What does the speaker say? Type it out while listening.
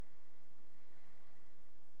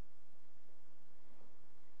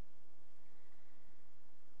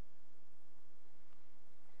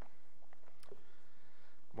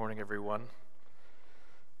everyone.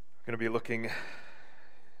 We're going to be looking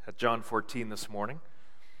at John 14 this morning.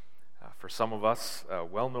 For some of us,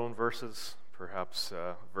 well-known verses, perhaps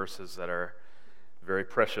verses that are very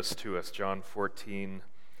precious to us. John 14,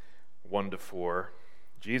 1-4.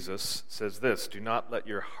 Jesus says this, "Do not let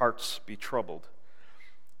your hearts be troubled.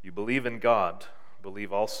 You believe in God,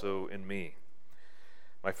 believe also in me.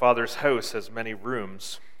 My Father's house has many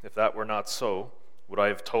rooms. If that were not so, would I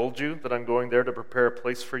have told you that I'm going there to prepare a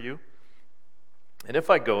place for you? And if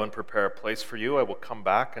I go and prepare a place for you, I will come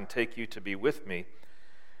back and take you to be with me,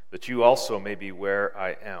 that you also may be where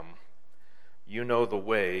I am. You know the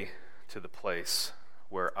way to the place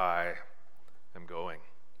where I am going."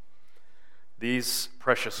 These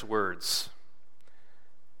precious words,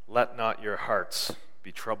 "Let not your hearts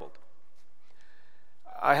be troubled."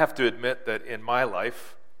 I have to admit that in my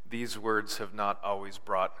life, these words have not always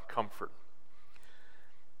brought comfort.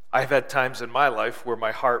 I've had times in my life where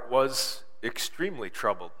my heart was extremely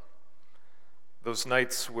troubled. Those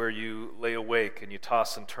nights where you lay awake and you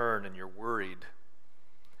toss and turn and you're worried.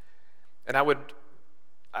 And I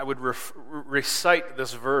would recite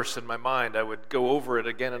this verse in my mind. I would go over it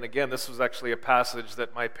again and again. This was actually a passage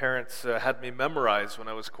that my parents had me memorize when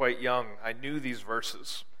I was quite young. I knew these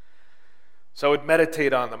verses. So I would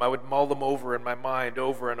meditate on them. I would mull them over in my mind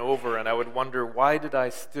over and over, and I would wonder, why did I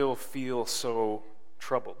still feel so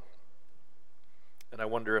troubled? And I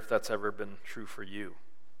wonder if that's ever been true for you.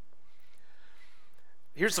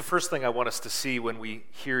 Here's the first thing I want us to see when we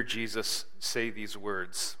hear Jesus say these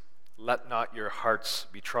words, "Let not your hearts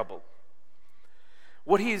be troubled."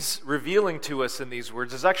 What he's revealing to us in these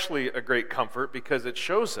words is actually a great comfort, because it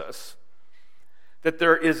shows us that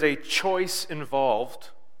there is a choice involved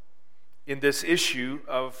in this issue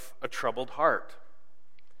of a troubled heart.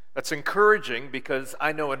 That's encouraging, because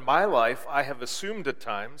I know in my life I have assumed at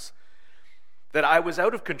times that I was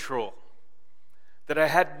out of control, that I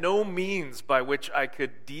had no means by which I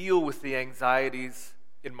could deal with the anxieties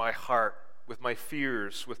in my heart, with my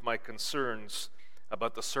fears, with my concerns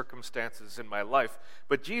about the circumstances in my life.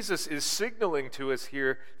 But Jesus is signaling to us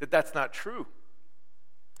here that that's not true,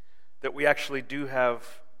 that we actually do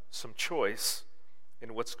have some choice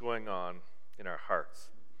in what's going on in our hearts.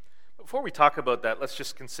 Before we talk about that, let's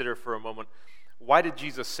just consider for a moment, why did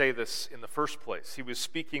Jesus say this in the first place? He was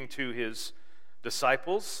speaking to his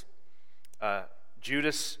disciples.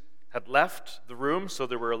 Judas had left the room, so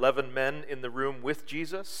there were 11 men in the room with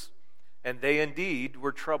Jesus, and they indeed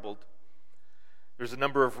were troubled. There's a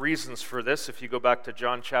number of reasons for this. If you go back to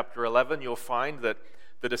John chapter 11, you'll find that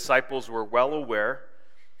the disciples were well aware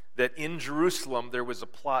that in Jerusalem there was a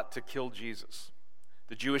plot to kill Jesus.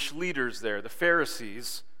 The Jewish leaders there, the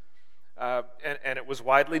Pharisees, and it was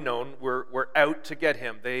widely known, were out to get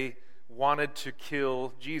him. They wanted to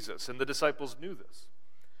kill Jesus, and the disciples knew this.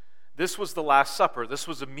 This was the Last Supper. This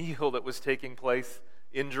was a meal that was taking place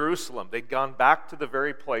in Jerusalem. They'd gone back to the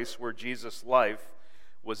very place where Jesus' life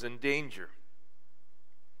was in danger.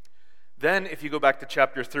 Then, if you go back to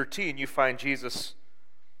chapter 13, you find Jesus,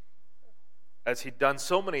 as he'd done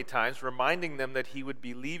so many times, reminding them that he would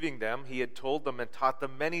be leaving them. He had told them and taught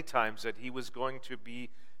them many times that he was going to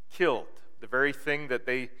be killed. The very thing that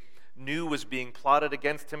they knew was being plotted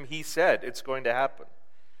against him, he said, it's going to happen.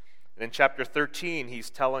 And in chapter 13, he's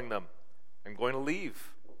telling them, I'm going to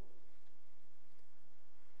leave.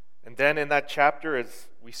 And then in that chapter, as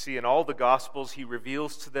we see in all the Gospels, he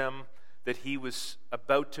reveals to them that he was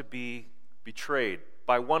about to be betrayed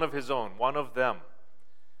by one of his own. One of them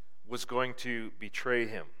was going to betray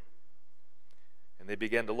him. And they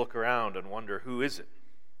began to look around and wonder, who is it?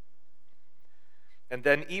 And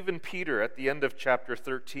then even Peter, at the end of chapter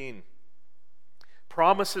 13,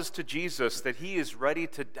 promises to Jesus that he is ready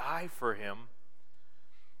to die for him.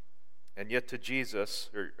 And yet to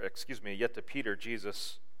Peter,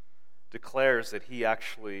 Jesus declares that he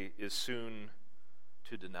actually is soon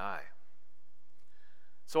to deny.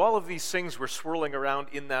 So all of these things were swirling around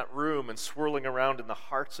in that room and swirling around in the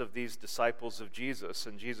hearts of these disciples of Jesus,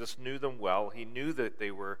 and Jesus knew them well. He knew that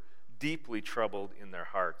they were deeply troubled in their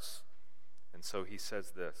hearts. And so he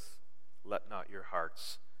says this, "Let not your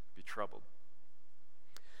hearts be troubled."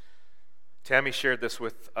 Tammy shared this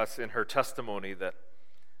with us in her testimony, that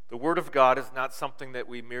the Word of God is not something that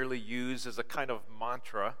we merely use as a kind of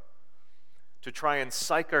mantra to try and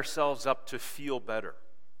psych ourselves up to feel better.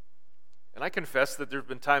 And I confess that there have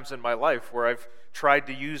been times in my life where I've tried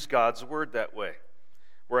to use God's Word that way,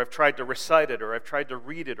 where I've tried to recite it, or I've tried to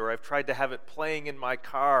read it, or I've tried to have it playing in my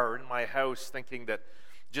car or in my house, thinking that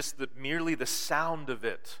just merely the sound of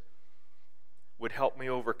it would help me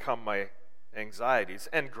overcome my anxieties.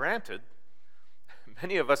 And granted,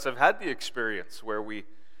 many of us have had the experience where we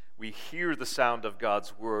we hear the sound of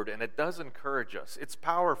God's word, and it does encourage us. It's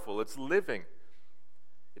powerful, it's living.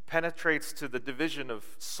 It penetrates to the division of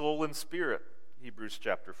soul and spirit, Hebrews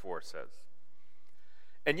chapter 4 says.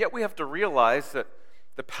 And yet we have to realize that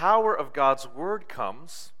the power of God's word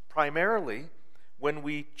comes primarily when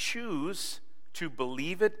we choose to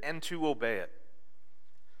believe it and to obey it.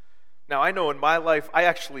 Now, I know in my life, I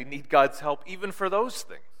actually need God's help even for those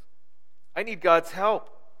things. I need God's help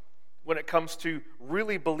when it comes to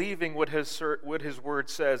really believing what His word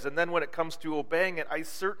says. And then when it comes to obeying it, I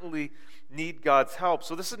certainly need God's help.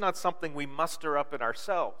 So this is not something we muster up in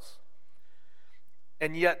ourselves.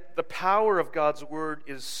 And yet, the power of God's word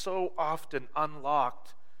is so often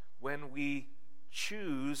unlocked when we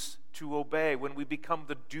choose to obey, when we become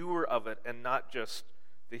the doer of it and not just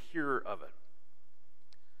the hearer of it.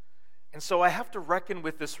 And so I have to reckon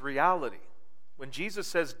with this reality. When Jesus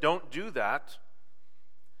says, don't do that,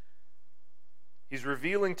 He's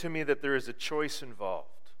revealing to me that there is a choice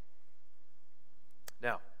involved.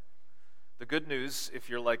 Now, the good news, if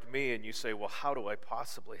you're like me and you say, well, how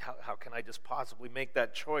can I just possibly make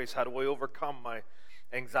that choice? How do I overcome my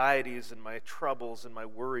anxieties and my troubles and my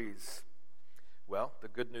worries? Well, the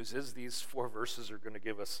good news is these 4 verses are going to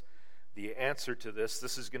give us the answer to this.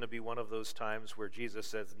 This is going to be one of those times where Jesus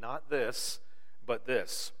says, not this, but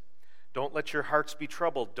this. Don't let your hearts be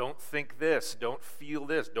troubled. Don't think this. Don't feel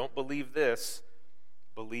this. Don't believe this.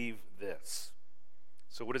 Believe this.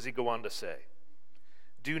 So what does He go on to say?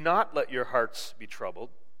 Do not let your hearts be troubled.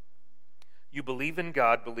 You believe in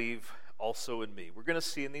God, believe also in me. We're going to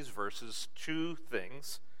see in these verses 2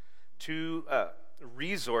 things, 2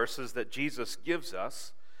 resources that Jesus gives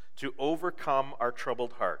us to overcome our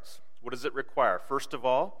troubled hearts. What does it require? First of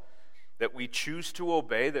all, that we choose to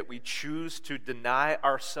obey, that we choose to deny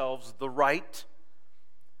ourselves the right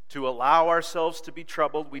to allow ourselves to be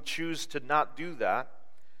troubled. We choose to not do that,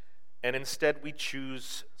 and instead we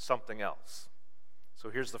choose something else. So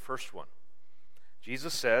here's the first one.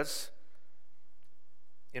 Jesus says,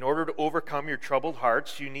 in order to overcome your troubled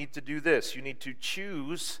hearts, you need to do this. You need to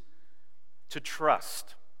choose to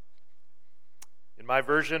trust. In my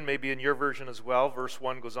version, maybe in your version as well, verse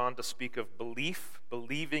 1 goes on to speak of belief,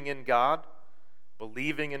 believing in God,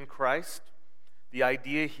 believing in Christ. The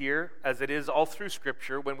idea here, as it is all through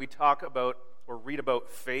Scripture, when we talk about or read about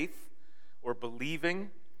faith or believing,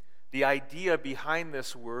 the idea behind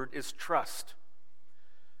this word is trust.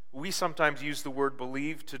 We sometimes use the word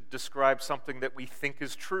believe to describe something that we think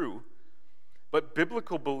is true, but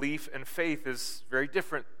biblical belief and faith is very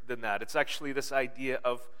different than that. It's actually this idea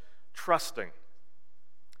of trusting.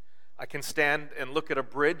 I can stand and look at a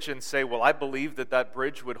bridge and say, well, I believe that that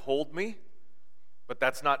bridge would hold me, but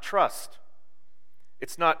that's not trust.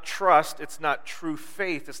 It's not trust, it's not true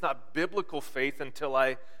faith, it's not biblical faith until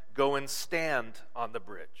I go and stand on the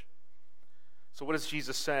bridge. So what is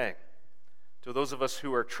Jesus saying? To those of us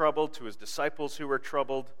who are troubled, to His disciples who are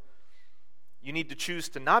troubled, you need to choose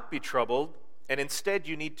to not be troubled, and instead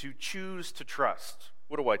you need to choose to trust.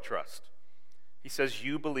 What do I trust? He says,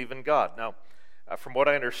 you believe in God. Now, from what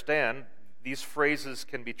I understand, these phrases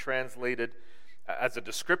can be translated as a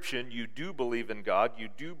description, you do believe in God, you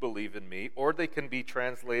do believe in me, or they can be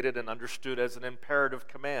translated and understood as an imperative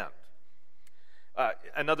command.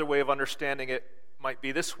 Another way of understanding it might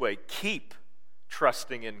be this way: keep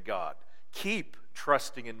trusting in God. Keep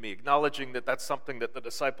trusting in me, acknowledging that that's something that the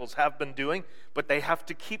disciples have been doing, but they have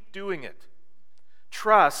to keep doing it.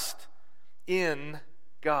 Trust in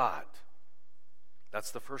God.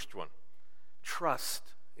 That's the first one.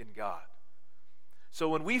 Trust in God. So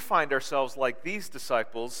when we find ourselves like these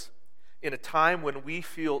disciples, in a time when we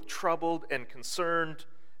feel troubled and concerned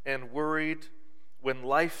and worried, when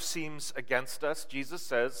life seems against us, Jesus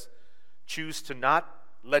says, choose to not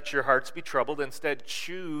let your hearts be troubled. Instead,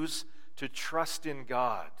 choose to trust in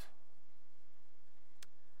God.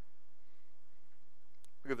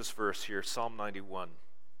 Look at this verse here, Psalm 91.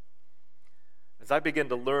 As I begin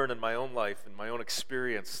to learn in my own life, in my own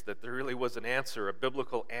experience, that there really was an answer, a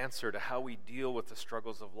biblical answer to how we deal with the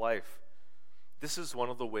struggles of life, this is one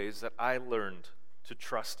of the ways that I learned to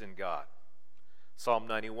trust in God. Psalm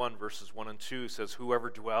 91, verses 1 and 2 says, whoever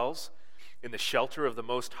dwells in the shelter of the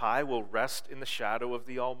Most High will rest in the shadow of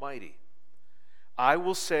the Almighty. I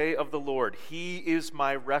will say of the Lord, He is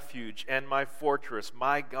my refuge and my fortress,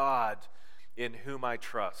 my God, in whom I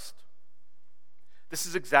trust. This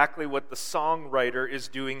is exactly what the songwriter is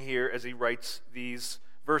doing here as he writes these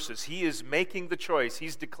verses. He is making the choice.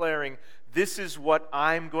 He's declaring, this is what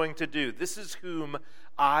I'm going to do. This is whom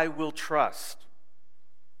I will trust.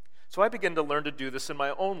 So I began to learn to do this in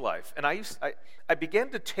my own life. And I began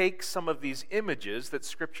to take some of these images that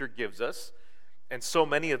Scripture gives us and so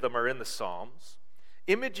many of them are in the Psalms,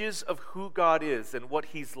 images of who God is and what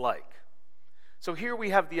he's like. So here we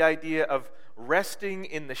have the idea of resting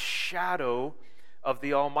in the shadow of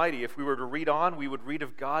the Almighty. If we were to read on, we would read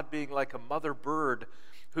of God being like a mother bird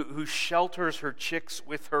who shelters her chicks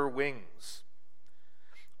with her wings.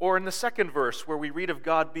 Or in the second verse, where we read of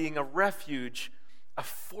God being a refuge, a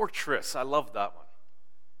fortress. I love that one.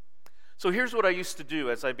 So here's what I used to do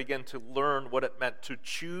as I began to learn what it meant to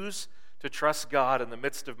choose to trust God in the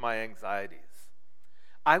midst of my anxieties.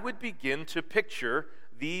 I would begin to picture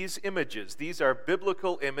these images. These are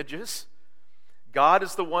biblical images. God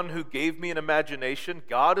is the one who gave me an imagination.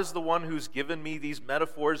 God is the one who's given me these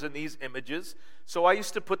metaphors and these images. So I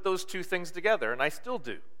used to put those two things together, and I still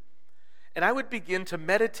do. And I would begin to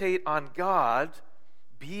meditate on God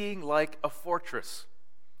being like a fortress.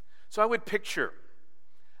 So I would picture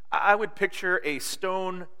a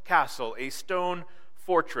stone castle, a stone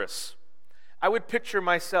fortress. I would picture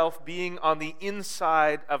myself being on the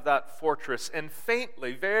inside of that fortress, and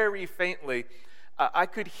faintly, very faintly, I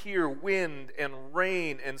could hear wind and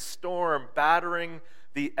rain and storm battering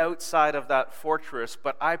the outside of that fortress,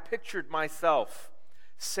 but I pictured myself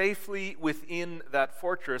safely within that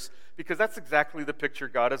fortress, because that's exactly the picture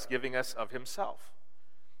God is giving us of himself.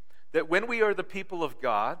 That when we are the people of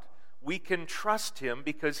God, we can trust him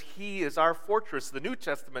because he is our fortress. The New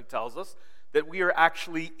Testament tells us that we are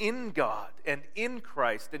actually in God and in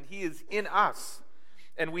Christ, and he is in us.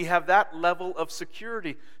 And we have that level of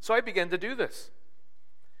security. So I began to do this.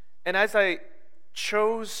 And as I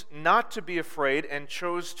chose not to be afraid and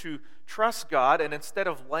chose to trust God, and instead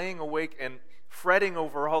of laying awake and fretting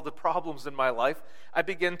over all the problems in my life, I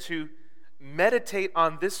began to meditate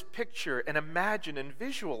on this picture and imagine and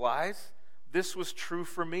visualize this was true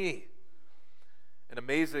for me. And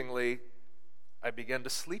amazingly, I began to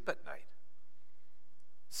sleep at night,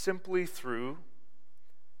 simply through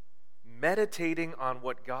meditating on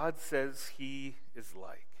what God says he is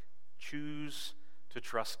like. Choose to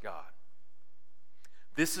trust God.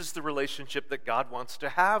 This is the relationship that God wants to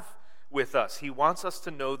have with us. He wants us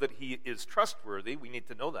to know that he is trustworthy. We need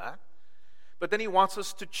to know that. But then he wants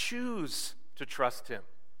us to choose to trust him.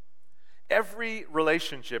 Every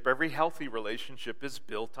relationship, every healthy relationship is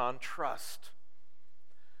built on trust.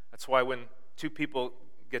 That's why when two people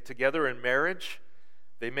get together in marriage,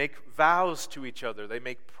 they make vows to each other. They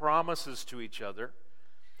make promises to each other.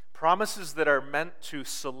 Promises that are meant to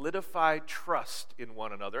solidify trust in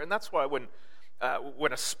one another. And that's why when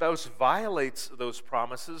a spouse violates those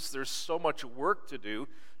promises, there's so much work to do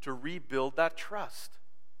to rebuild that trust.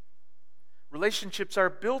 Relationships are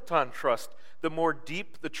built on trust. The more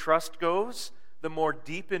deep the trust goes, the more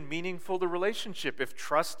deep and meaningful the relationship. If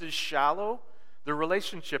trust is shallow, the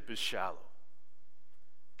relationship is shallow.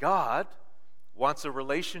 God wants a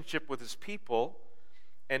relationship with his people,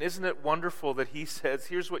 and isn't it wonderful that he says,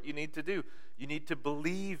 here's what you need to do. You need to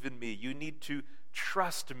believe in me. You need to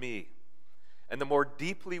trust me. And the more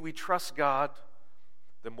deeply we trust God,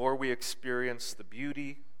 the more we experience the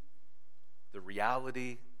beauty, the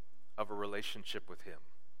reality of a relationship with him.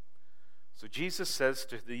 So Jesus says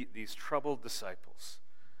to these troubled disciples,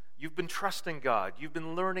 you've been trusting God. You've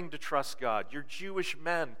been learning to trust God. You're Jewish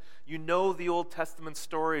men. You know the Old Testament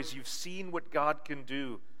stories. You've seen what God can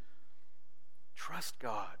do. Trust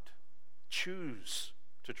God. Choose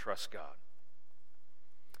to trust God.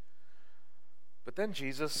 But then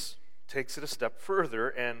Jesus takes it a step further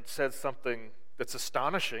and says something that's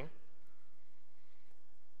astonishing,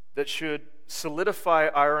 that should solidify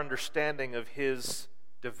our understanding of his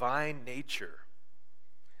divine nature.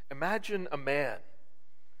 Imagine a man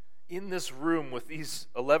in this room with these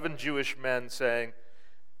 11 Jewish men saying,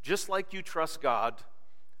 just like you trust God,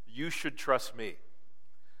 you should trust me.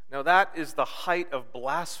 Now that is the height of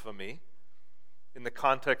blasphemy in the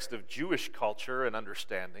context of Jewish culture and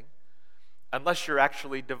understanding, unless you're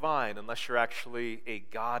actually divine, unless you're actually a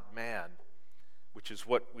God-man, which is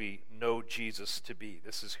what we know Jesus to be.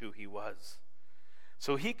 This is who he was.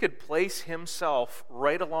 So he could place himself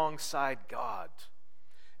right alongside God,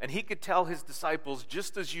 and he could tell his disciples,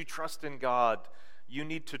 just as you trust in God, you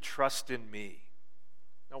need to trust in me.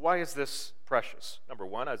 Now, why is this precious? Number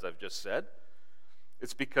one, as I've just said,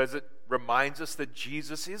 it's because it reminds us that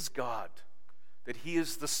Jesus is God, that he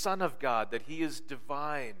is the Son of God, that he is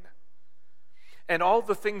divine. And all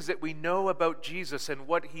the things that we know about Jesus and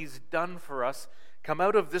what he's done for us come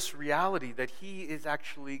out of this reality that he is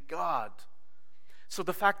actually God. So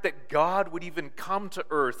the fact that God would even come to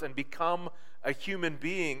earth and become a human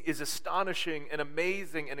being is astonishing and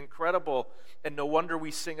amazing and incredible, and no wonder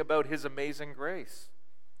we sing about his amazing grace.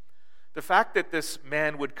 The fact that this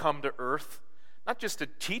man would come to earth not just to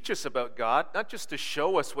teach us about God, not just to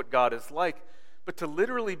show us what God is like, but to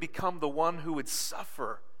literally become the one who would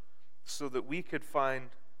suffer so that we could find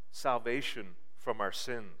salvation from our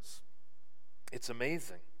sins. It's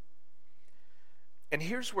amazing. And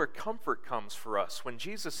here's where comfort comes for us when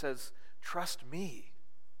Jesus says, "Trust me."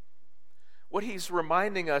 What he's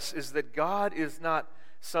reminding us is that God is not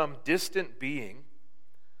some distant being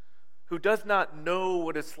who does not know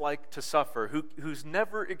what it's like to suffer, who's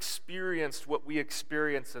never experienced what we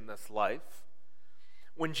experience in this life.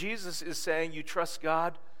 When Jesus is saying, "You trust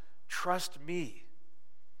God, trust me,"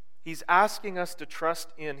 he's asking us to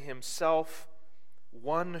trust in himself,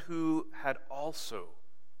 one who had also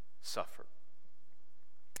suffered.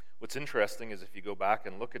 What's interesting is if you go back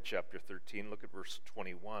and look at chapter 13, look at verse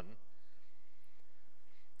 21,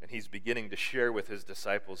 and he's beginning to share with his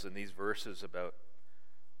disciples in these verses about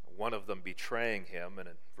one of them betraying him. And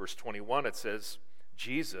in verse 21 it says,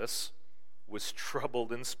 Jesus was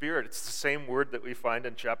troubled in spirit. It's the same word that we find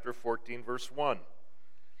in chapter 14, verse 1.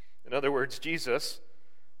 In other words, Jesus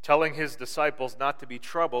telling his disciples not to be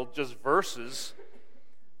troubled just verses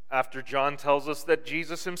after John tells us that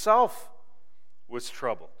Jesus himself was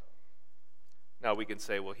troubled. Now we can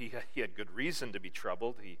say, well, he had good reason to be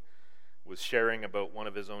troubled. He was sharing about one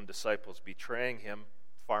of his own disciples betraying him.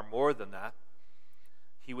 Far more than that,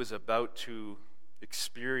 he was about to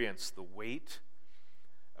experience the weight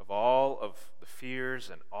of all of the fears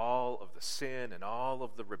and all of the sin and all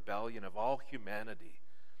of the rebellion of all humanity.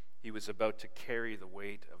 He was about to carry the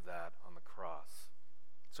weight of that on the cross.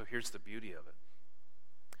 So here's the beauty of it.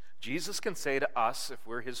 Jesus can say to us, if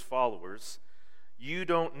we're his followers, you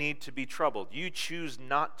don't need to be troubled. You choose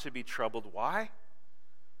not to be troubled. Why?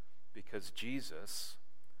 Because Jesus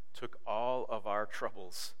took all of our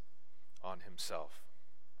troubles on himself.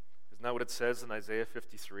 Isn't that what it says in Isaiah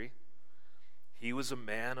 53? He was a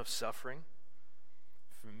man of suffering,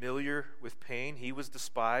 familiar with pain. He was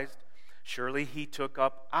despised. Surely he took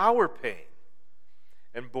up our pain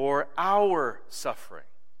and bore our suffering.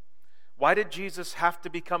 Why did Jesus have to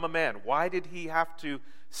become a man? Why did he have to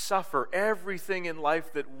suffer everything in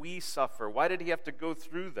life that we suffer? Why did he have to go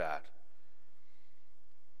through that?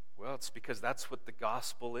 Well, it's because that's what the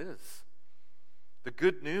gospel is. The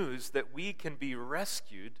good news that we can be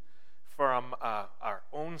rescued from our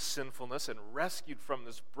own sinfulness and rescued from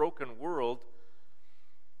this broken world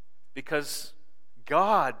because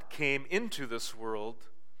God came into this world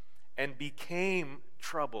and became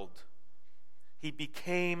troubled. He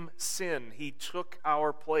became sin. He took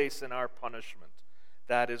our place and our punishment.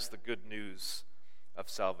 That is the good news of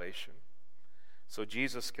salvation. So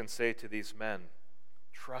Jesus can say to these men,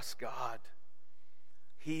 trust God.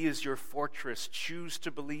 He is your fortress. Choose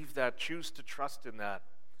to believe that. Choose to trust in that.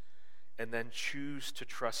 And then choose to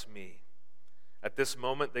trust me. At this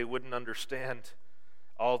moment, they wouldn't understand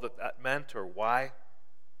all that that meant or why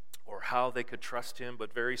or how they could trust him,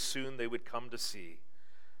 but very soon they would come to see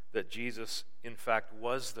that Jesus, in fact,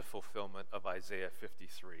 was the fulfillment of Isaiah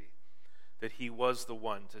 53, that he was the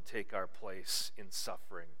one to take our place in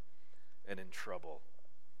suffering and in trouble.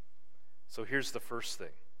 So here's the first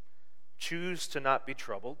thing. Choose to not be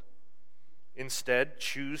troubled. Instead,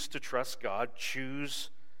 choose to trust God. Choose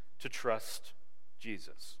to trust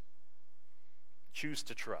Jesus. Choose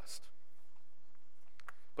to trust.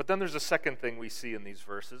 But then there's a second thing we see in these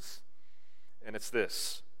verses, and it's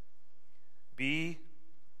this. Be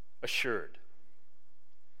assured.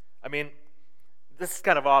 I mean, this is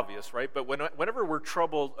kind of obvious, right? But whenever we're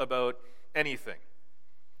troubled about anything,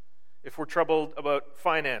 if we're troubled about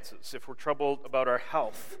finances, if we're troubled about our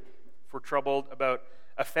health, if we're troubled about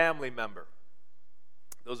a family member,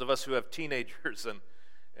 those of us who have teenagers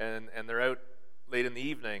and they're out late in the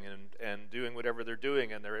evening and doing whatever they're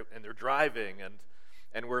doing and they're driving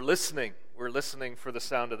and we're listening for the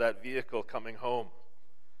sound of that vehicle coming home.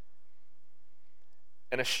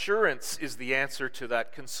 An assurance is the answer to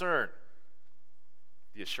that concern.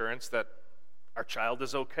 The assurance that our child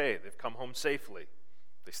is okay. They've come home safely.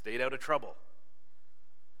 They stayed out of trouble.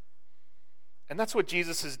 And that's what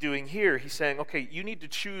Jesus is doing here. He's saying, okay, you need to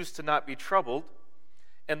choose to not be troubled,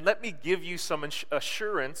 and let me give you some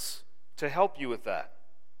assurance to help you with that.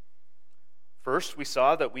 First, we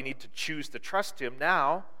saw that we need to choose to trust him.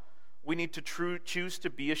 Now, we need to choose to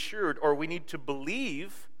be assured, or we need to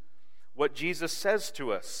believe what Jesus says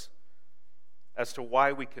to us as to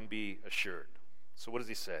why we can be assured. So what does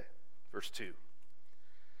he say? Verse 2.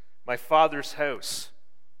 My Father's house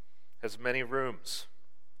has many rooms.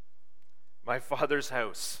 My Father's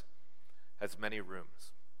house has many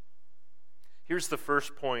rooms. Here's the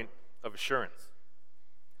first point of assurance.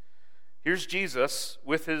 Here's Jesus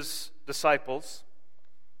with his disciples,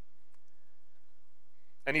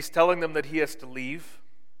 And he's telling them that he has to leave.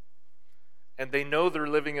 And they know they're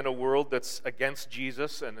living in a world that's against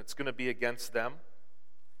Jesus, and it's going to be against them.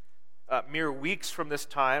 Mere weeks from this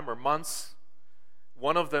time, or months,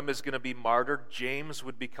 one of them is going to be martyred. James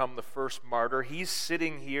would become the first martyr. He's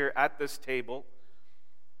sitting here at this table.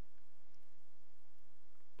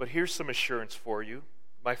 But here's some assurance for you.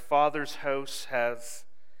 My Father's house has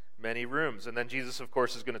many rooms. And then Jesus, of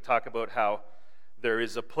course, is going to talk about how there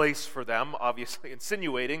is a place for them, obviously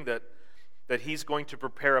insinuating that he's going to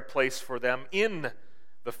prepare a place for them in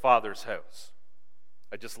the Father's house.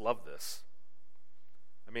 I just love this.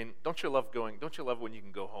 I mean, don't you love when you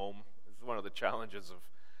can go home? It's one of the challenges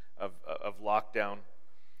of lockdown.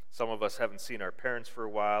 Some of us haven't seen our parents for a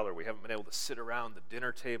while, or we haven't been able to sit around the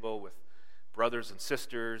dinner table with brothers and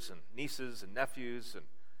sisters and nieces and nephews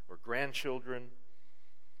or grandchildren.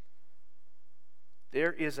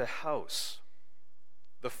 There is a house,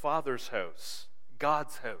 the Father's house,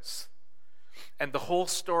 God's house. And the whole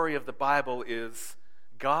story of the Bible is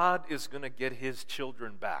God is going to get his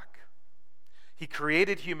children back. He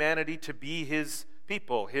created humanity to be his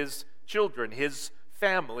people, his children, his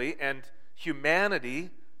family, and humanity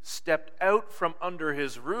stepped out from under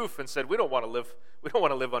his roof and said, we don't want to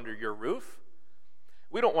live under your roof.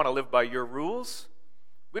 We don't want to live by your rules.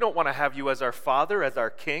 We don't want to have you as our father, as our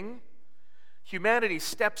king. Humanity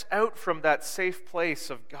steps out from that safe place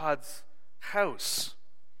of God's house.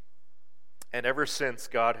 And ever since,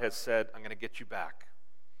 God has said, I'm going to get you back.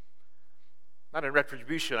 Not in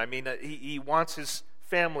retribution. I mean, he wants his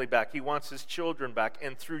family back. He wants his children back.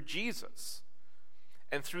 And through Jesus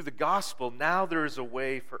and through the gospel, now there is a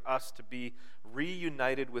way for us to be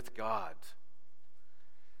reunited with God.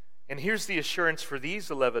 And here's the assurance for these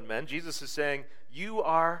 11 men. Jesus is saying, you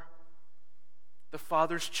are the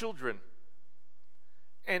Father's children.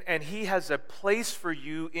 And he has a place for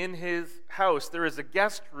you in his house. There is a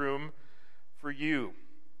guest room for you.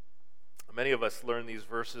 Many of us learn these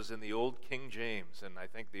verses in the Old King James, and I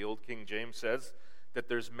think the Old King James says that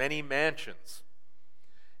there's many mansions.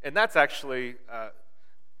 And that's actually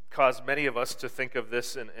caused many of us to think of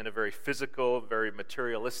this in a very physical, very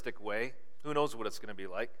materialistic way. Who knows what it's going to be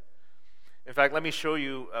like? In fact, let me show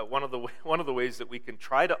you one of the ways that we can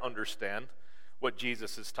try to understand what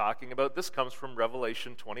Jesus is talking about. This comes from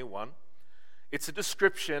Revelation 21. It's a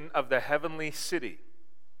description of the heavenly city,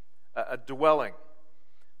 a dwelling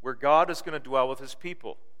where God is going to dwell with his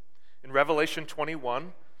people. In Revelation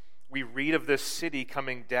 21, we read of this city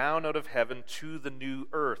coming down out of heaven to the new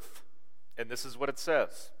earth. And this is what it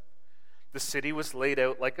says. The city was laid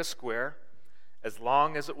out like a square, as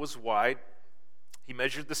long as it was wide. He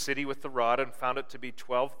measured the city with the rod and found it to be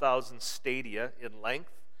 12,000 stadia in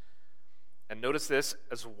length. And notice this,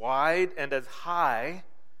 as wide and as high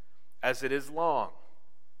as it is long.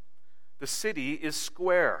 The city is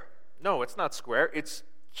square. No, it's not square, it's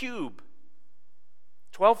cube.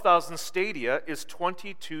 12,000 stadia is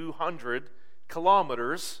 2,200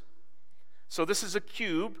 kilometers. So this is a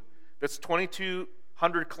cube that's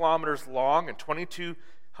 2,200 kilometers long and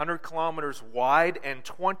 2,200 kilometers wide and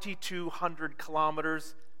 2,200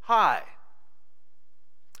 kilometers high.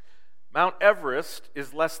 Mount Everest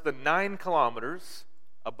is less than 9 kilometers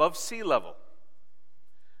above sea level.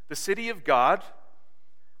 The city of God,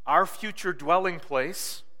 our future dwelling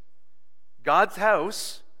place, God's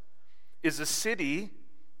house, is a city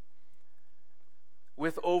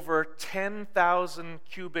with over 10,000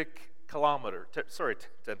 cubic kilometers. 10,000.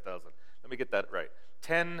 Let me get that right.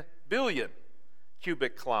 10 billion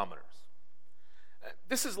cubic kilometers.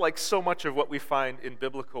 This is like so much of what we find in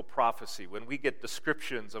biblical prophecy when we get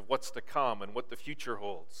descriptions of what's to come and what the future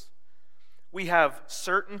holds. We have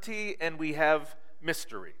certainty and we have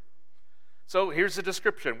mystery. So here's the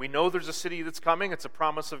description. We know there's a city that's coming. It's a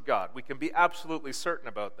promise of God. We can be absolutely certain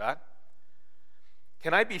about that.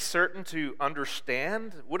 Can I be certain to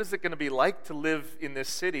understand what is it going to be like to live in this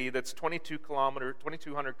city that's 2,200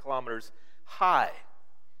 kilometers high?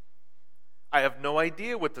 I have no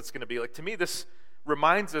idea what that's going to be like. To me, this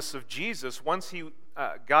reminds us of Jesus once he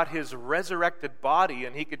got his resurrected body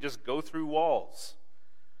and he could just go through walls.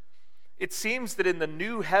 It seems that in the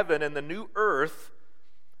new heaven and the new earth,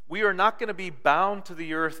 we are not going to be bound to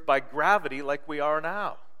the earth by gravity like we are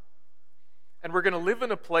now. And we're going to live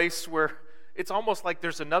in a place where it's almost like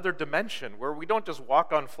there's another dimension where we don't just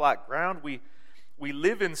walk on flat ground. We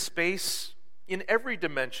live in space in every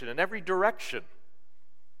dimension, in every direction.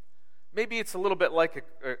 Maybe it's a little bit like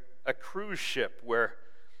a cruise ship where,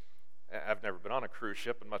 I've never been on a cruise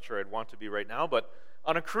ship, I'm not sure I'd want to be right now, but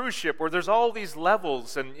on a cruise ship where there's all these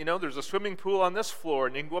levels and, there's a swimming pool on this floor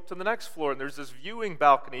and you can go up to the next floor and there's this viewing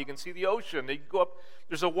balcony, you can see the ocean, you can go up,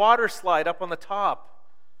 there's a water slide up on the top.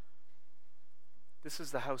 This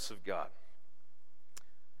is the house of God.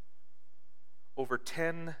 Over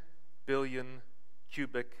 10 billion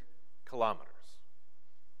cubic kilometers.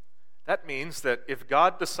 That means that if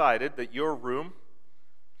God decided that your room,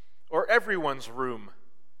 or everyone's room,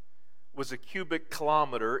 was a cubic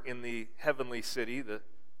kilometer in the heavenly city, the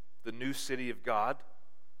new city of God,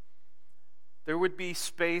 there would be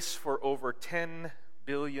space for over 10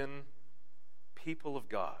 billion people of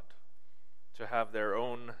God to have their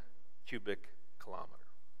own cubic kilometer.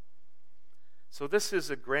 So this is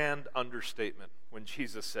a grand understatement when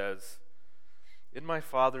Jesus says, "In my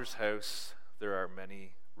Father's house there are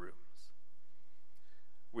many rooms."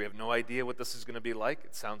 We have no idea what this is going to be like.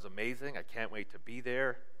 It sounds amazing. I can't wait to be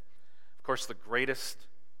there. Of course, the greatest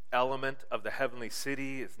element of the heavenly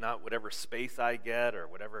city is not whatever space I get or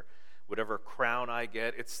whatever crown I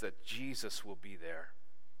get. It's that Jesus will be there,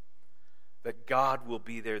 that God will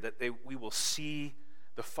be there, that we will see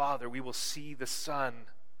the Father, we will see the Son.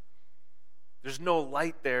 There's no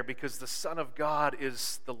light there because the Son of God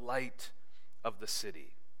is the light of the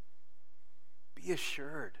city. Be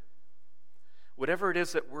assured. Whatever it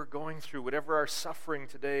is that we're going through, whatever our suffering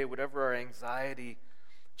today, whatever our anxiety,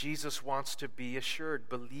 Jesus wants to be assured.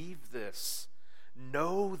 Believe this.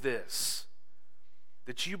 Know this.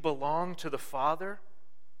 That you belong to the Father.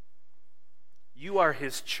 You are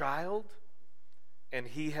His child. And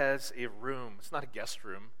He has a room. It's not a guest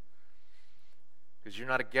room. Because you're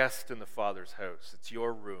not a guest in the Father's house. It's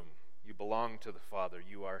your room. You belong to the Father.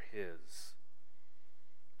 You are His.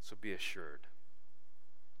 So be assured.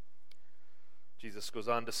 Jesus goes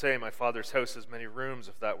on to say, "My Father's house has many rooms.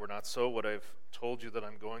 If that were not so, would I have told you that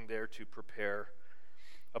I'm going there to prepare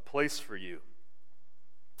a place for you?"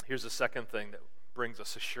 Here's a second thing that brings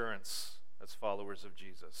us assurance as followers of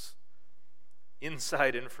Jesus.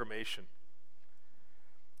 Inside information.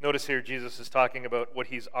 Notice here Jesus is talking about what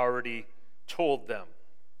He's already told them.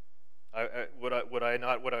 What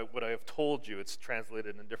I have told you. It's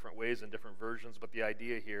translated in different ways in different versions, but the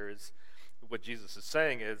idea here is what Jesus is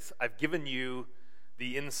saying is, I've given you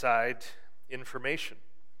the inside information.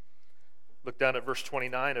 Look down at verse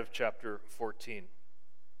 29 of chapter 14.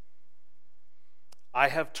 I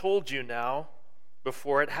have told you now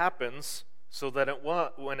before it happens, so that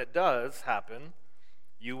when it does happen,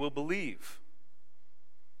 you will believe.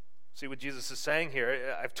 See what Jesus is saying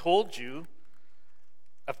here? I've told you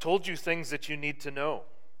things that you need to know.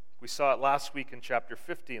 We saw it last week in chapter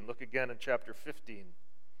 15. Look again in chapter 15.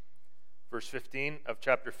 Verse 15 of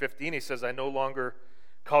chapter 15, He says, I no longer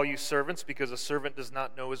call you servants because a servant does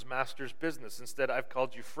not know his master's business. Instead, I've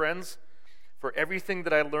called you friends, for everything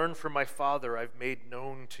that I learned from my Father I've made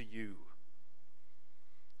known to you.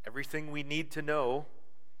 Everything we need to know,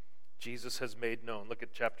 Jesus has made known. Look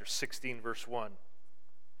at chapter 16, verse 1.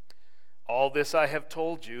 All this I have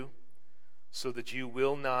told you so that you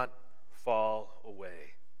will not fall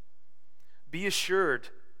away. Be assured,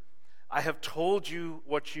 I have told you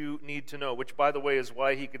what you need to know, which, by the way, is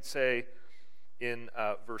why He could say in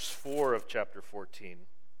verse 4 of chapter 14,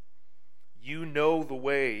 you know the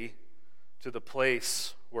way to the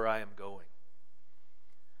place where I am going.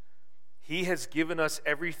 He has given us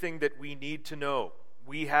everything that we need to know.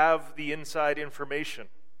 We have the inside information.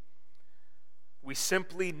 We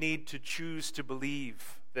simply need to choose to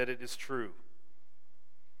believe that it is true.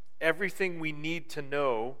 Everything we need to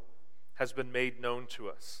know has been made known to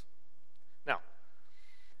us. Now,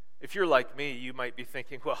 if you're like me, you might be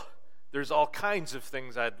thinking, well, there's all kinds of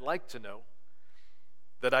things I'd like to know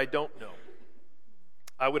that I don't know.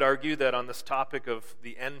 I would argue that on this topic of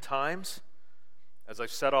the end times, as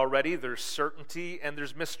I've said already, there's certainty and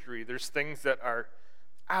there's mystery. There's things that are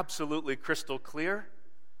absolutely crystal clear,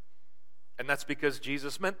 and that's because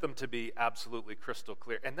Jesus meant them to be absolutely crystal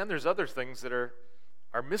clear. And then there's other things that are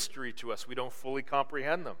mystery to us. We don't fully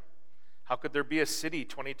comprehend them. How could there be a city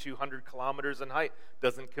 2,200 kilometers in height?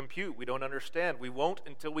 Doesn't compute. We don't understand. We won't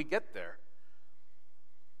until we get there.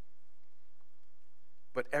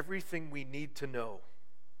 But everything we need to know,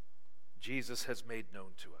 Jesus has made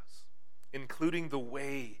known to us, including the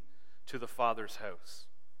way to the Father's house.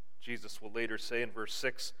 Jesus will later say in verse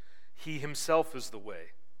 6, He Himself is the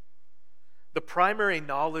way. The primary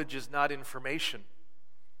knowledge is not information.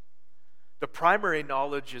 The primary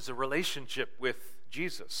knowledge is a relationship with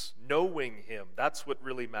Jesus, knowing Him. That's what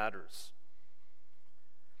really matters.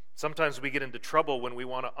 Sometimes we get into trouble when we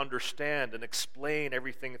want to understand and explain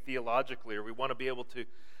everything theologically, or we want to be able to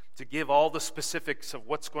give all the specifics of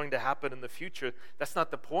what's going to happen in the future. That's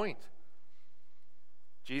not the point.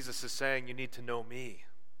 Jesus is saying, you need to know me.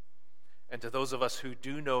 And to those of us who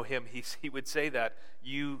do know Him, he would say that,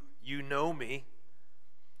 you know me.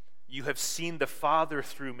 You have seen the Father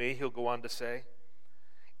through me, He'll go on to say.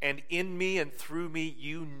 And in me and through me,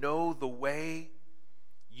 you know the way,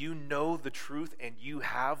 you know the truth, and you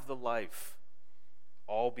have the life.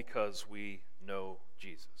 All because we know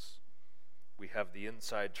Jesus. We have the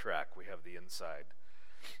inside track. We have the inside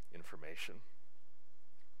information.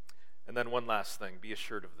 And then one last thing, be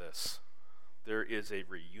assured of this. There is a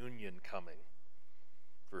reunion coming.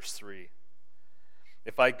 Verse 3.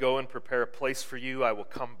 If I go and prepare a place for you, I will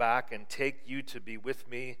come back and take you to be with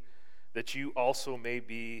me, that you also may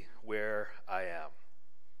be where I am.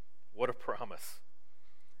 What a promise.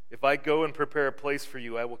 If I go and prepare a place for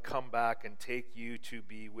you, I will come back and take you to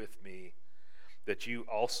be with me, that you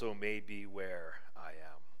also may be where I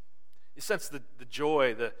am. You sense the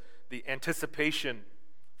joy, the anticipation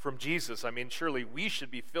from Jesus. I mean, surely we should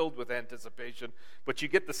be filled with anticipation, but you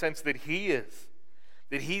get the sense that he is.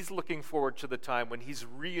 That he's looking forward to the time when he's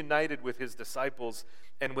reunited with his disciples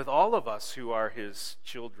and with all of us who are his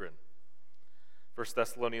children. 1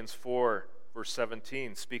 Thessalonians 4, verse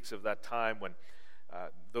 17 speaks of that time when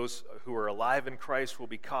those who are alive in Christ will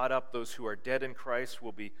be caught up, those who are dead in Christ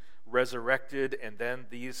will be resurrected, and then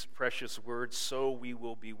these precious words, so we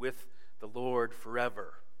will be with the Lord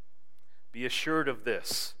forever. Be assured of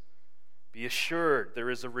this. Be assured there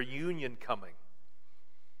is a reunion coming.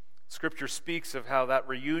 Scripture speaks of how that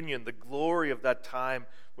reunion, the glory of that time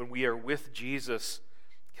when we are with Jesus,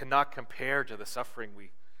 cannot compare to the suffering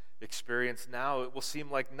we experience now. It will seem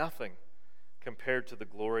like nothing compared to the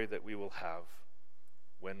glory that we will have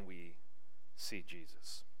when we see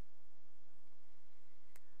Jesus.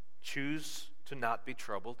 Choose to not be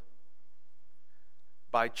troubled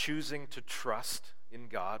by choosing to trust in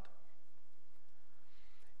God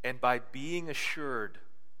and by being assured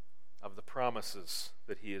of the promises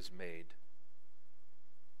that he has made.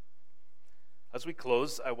 As we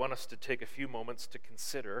close, I want us to take a few moments to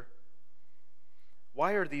consider,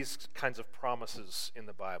 why are these kinds of promises in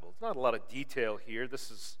the Bible? There's not a lot of detail here.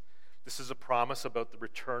 This is a promise about the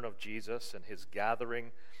return of Jesus and his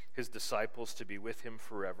gathering his disciples to be with him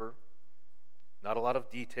forever. Not a lot of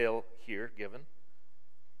detail here given.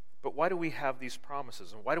 But why do we have these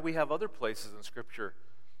promises? And why do we have other places in Scripture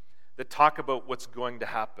that talk about what's going to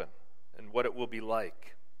happen and what it will be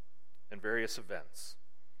like and various events?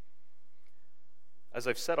 As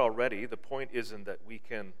I've said already, the point isn't that we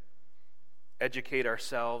can educate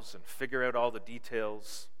ourselves and figure out all the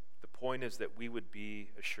details. The point is that we would be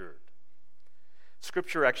assured.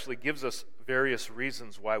 Scripture actually gives us various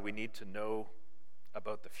reasons why we need to know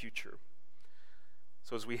about the future.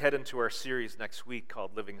 So as we head into our series next week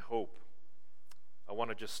called Living Hope, I want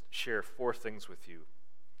to just share 4 things with you.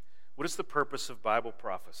 What is the purpose of Bible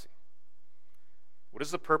prophecy? What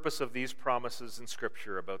is the purpose of these promises in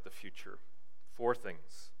Scripture about the future? 4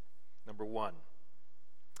 things. Number 1,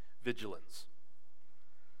 vigilance.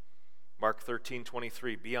 Mark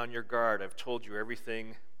 13:23, be on your guard. I've told you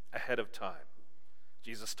everything ahead of time.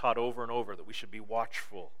 Jesus taught over and over that we should be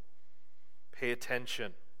watchful, pay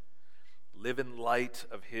attention, live in light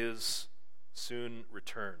of his soon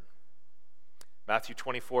return. Matthew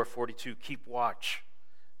 24:42, keep watch.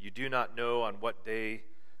 You do not know on what day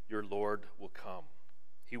your Lord will come.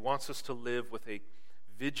 He wants us to live with a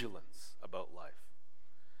vigilance about life.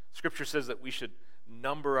 Scripture says that we should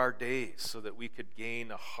number our days so that we could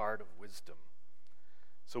gain a heart of wisdom.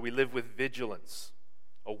 So we live with vigilance,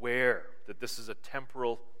 aware that this is a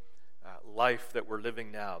temporal life that we're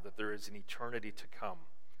living now, that there is an eternity to come,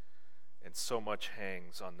 and so much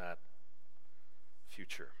hangs on that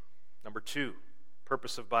future. Number 2,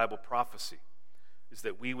 purpose of Bible prophecy is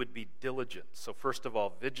that we would be diligent. So first of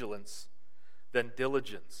all, vigilance, then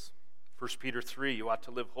diligence. 1 Peter 3, you ought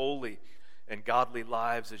to live holy and godly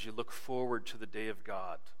lives as you look forward to the day of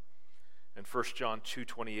God. And 1 John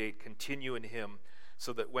 2:28, continue in him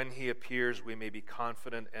so that when he appears we may be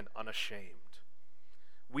confident and unashamed.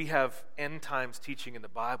 We have end times teaching in the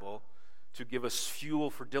Bible to give us fuel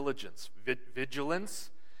for diligence, vigilance,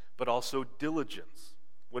 but also diligence.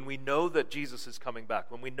 When we know that Jesus is coming back,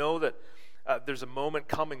 when we know that there's a moment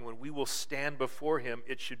coming when we will stand before him,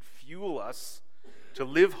 it should fuel us to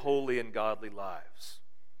live holy and godly lives,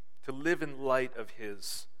 to live in light of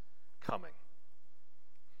his coming.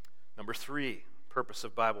 Number 3, purpose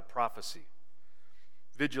of Bible prophecy,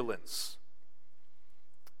 vigilance,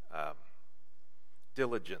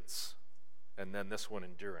 diligence, and then this one,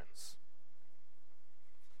 endurance.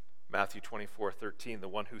 Matthew 24:13, the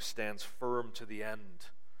one who stands firm to the end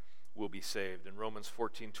will be saved. In Romans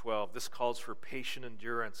 14:12, this calls for patient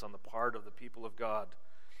endurance on the part of the people of God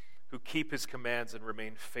who keep his commands and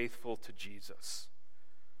remain faithful to Jesus.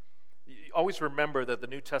 Always remember that the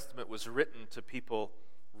New Testament was written to people,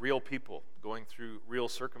 real people, going through real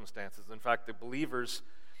circumstances. In fact, the believers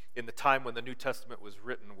in the time when the New Testament was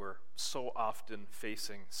written were so often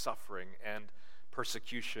facing suffering and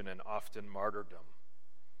persecution and often martyrdom.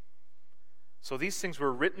 So these things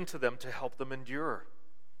were written to them to help them endure.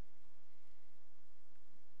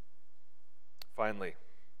 Finally,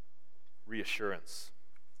 reassurance.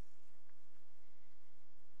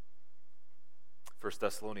 1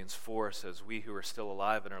 Thessalonians 4 says, "We who are still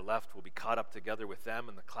alive and are left will be caught up together with them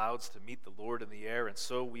in the clouds to meet the Lord in the air, and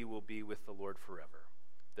so we will be with the Lord forever.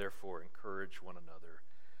 Therefore, encourage one another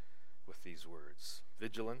with these words."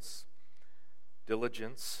 Vigilance,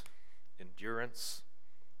 diligence, endurance,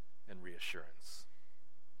 and reassurance.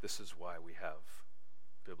 This is why we have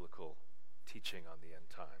biblical teaching on the end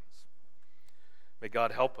times. May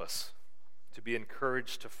God help us to be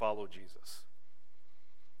encouraged to follow Jesus.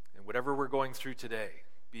 And whatever we're going through today,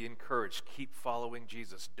 be encouraged. Keep following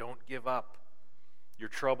Jesus. Don't give up. You're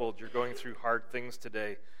troubled. You're going through hard things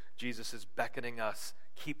today. Jesus is beckoning us.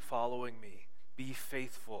 Keep following me. Be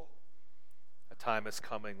faithful. A time is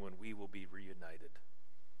coming when we will be reunited.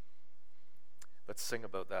 Let's sing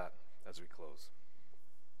about that as we close.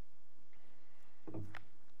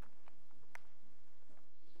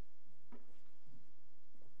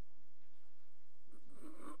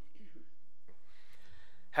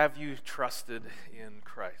 Have you trusted in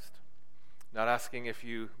Christ? Not asking if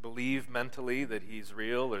you believe mentally that he's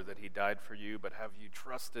real or that he died for you, but have you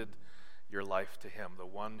trusted your life to him, the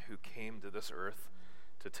one who came to this earth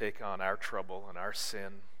to take on our trouble and our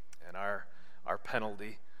sin and our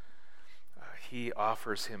penalty? He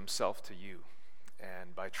offers himself to you.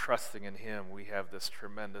 And by trusting in him, we have this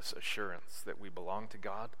tremendous assurance that we belong to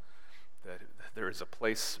God, that there is a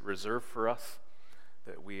place reserved for us,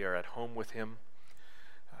 that we are at home with him.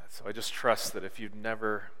 So I just trust that if you've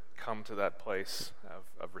never come to that place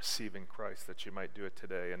of receiving Christ, that you might do it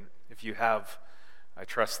today. And if you have, I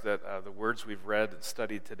trust that the words we've read and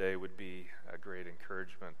studied today would be a great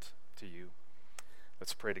encouragement to you.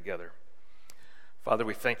 Let's pray together. Father,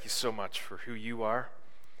 we thank you so much for who you are,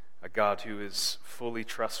 a God who is fully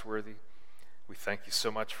trustworthy. We thank you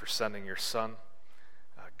so much for sending your Son,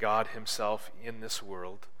 God himself in this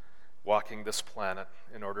world, walking this planet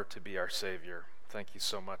in order to be our Savior. Thank you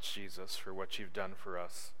so much, Jesus, for what you've done for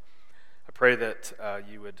us. I pray that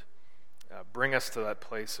you would bring us to that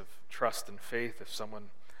place of trust and faith. If someone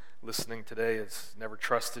listening today has never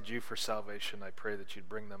trusted you for salvation, I pray that you'd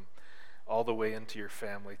bring them all the way into your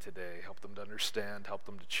family today. Help them to understand, help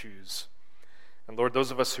them to choose. And Lord,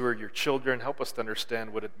 those of us who are your children, help us to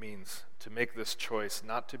understand what it means to make this choice,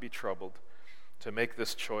 not to be troubled, to make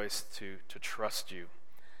this choice to trust you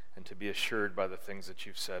and to be assured by the things that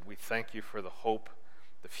you've said. We thank you for the hope,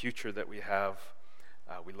 the future that we have.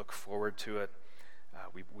 We look forward to it.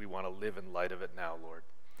 We want to live in light of it now, Lord.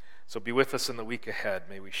 So be with us in the week ahead.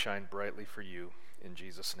 May we shine brightly for you. In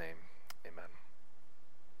Jesus' name, amen.